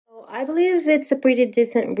I believe it's a pretty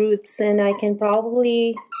decent roots, and I can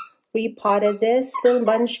probably repotted this little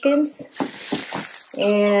bunchkins,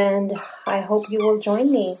 and I hope you will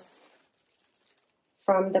join me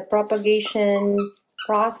from the propagation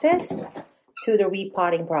process to the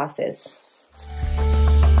repotting process.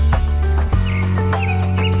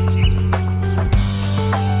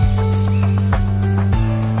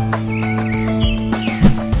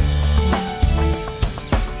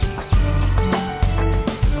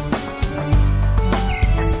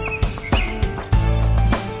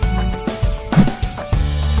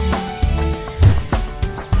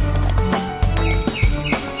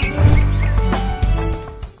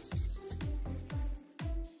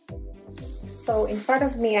 So in front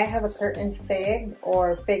of me, I have a curtain fig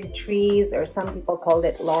or fig trees, or some people call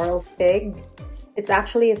it laurel fig. It's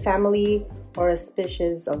actually a family or a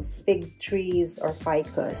species of fig trees or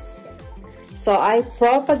ficus. So I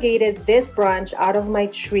propagated this branch out of my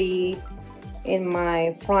tree in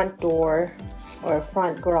my front door or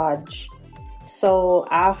front garage. So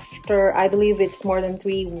after, I believe it's more than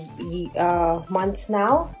 3 months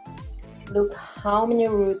now, look how many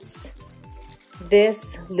roots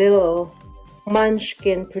this little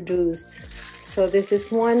munchkin produced. So this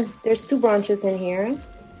is one, there's 2 branches in here.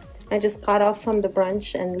 I just cut off from the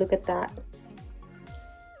branch, and look at that.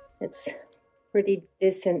 It's pretty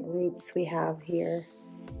decent roots we have here.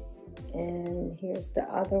 And here's the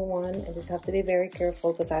other one. I just have to be very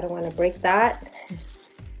careful because I don't want to break that.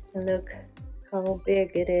 And look how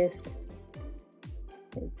big it is.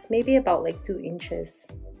 It's maybe about like 2 inches.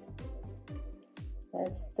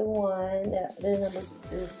 That's the one,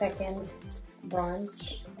 the second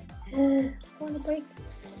branch. I want to break.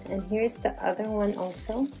 And here's the other one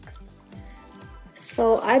also.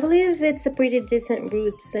 So I believe it's a pretty decent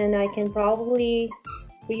roots, and I can probably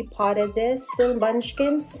repotted this little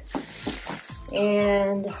bunchkins,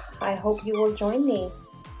 and I hope you will join me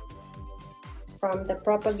from the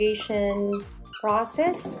propagation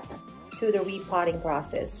process to the repotting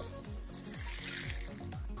process.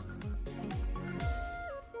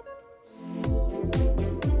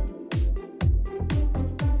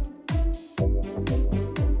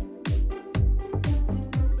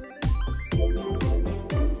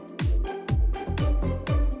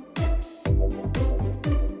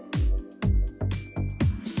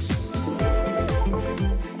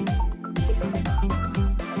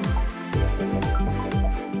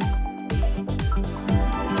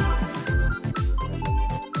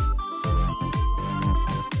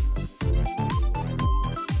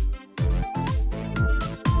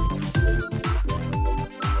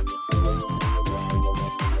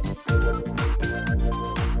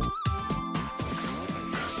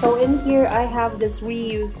 So in here I have this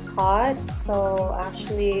reused pot. So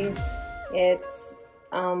actually it's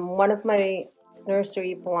one of my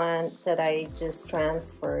nursery plants that I just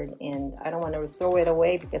transferred, and I don't want to throw it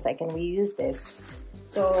away because I can reuse this.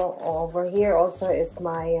 So over here also is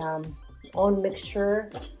my own mixture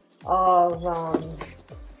of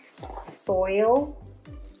soil,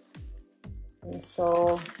 and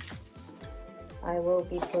so I will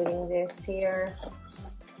be putting this here.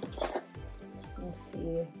 Let's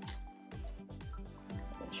see.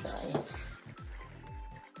 Let me try.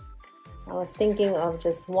 I was thinking of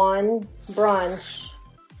just one branch,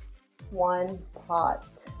 one pot,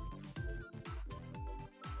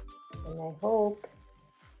 and I hope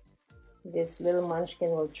this little munchkin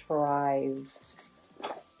will thrive,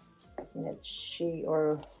 and that she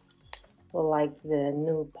or will like the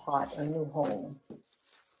new pot or new home.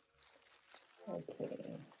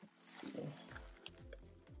 Okay, let's see.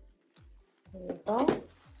 There we go.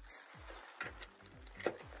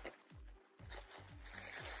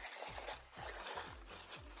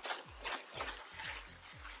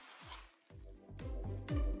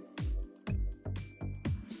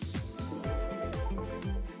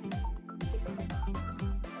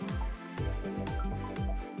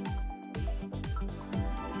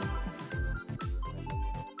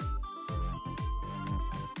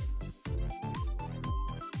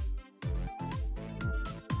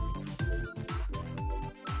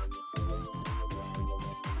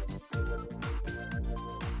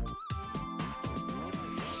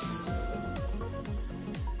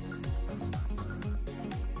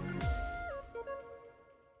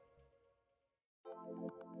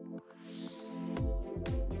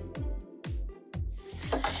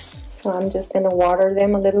 So I'm just going to water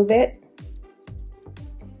them a little bit,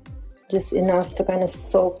 just enough to kind of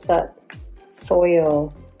soak that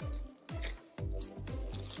soil.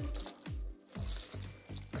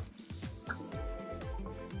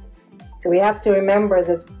 So we have to remember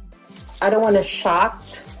that I don't want to shock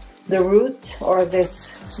the root or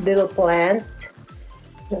this little plant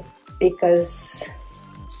because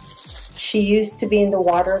she used to be in the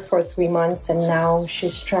water for 3 months and now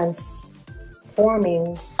she's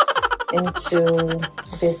transforming into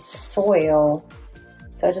this soil.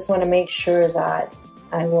 So I just want to make sure that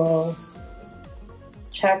I will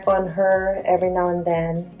check on her every now and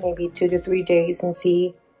then, maybe 2 to 3 days, and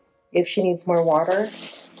see if she needs more water.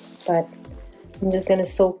 But I'm just gonna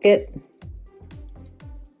soak it.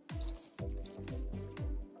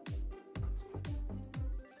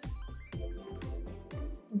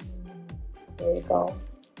 There you go.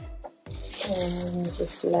 And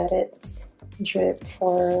just let it drip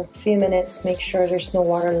for a few minutes. Make sure there's no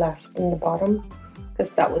water left in the bottom,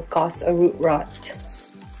 because that would cause a root rot.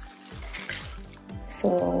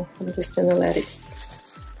 So I'm just gonna let it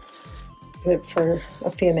drip for a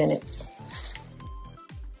few minutes.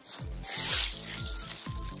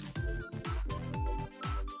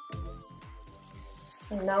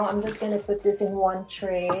 So now I'm just gonna put this in one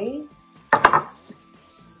tray.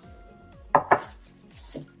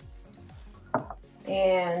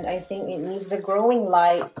 And I think it needs a growing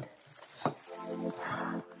light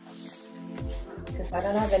because I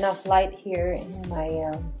don't have enough light here in my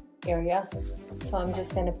area. So I'm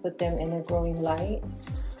just gonna put them in a growing light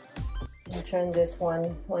and turn this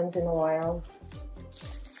one once in a while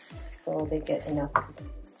so they get enough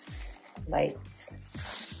lights.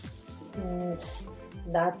 And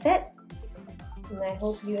that's it. And I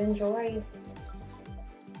hope you enjoy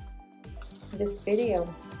this video.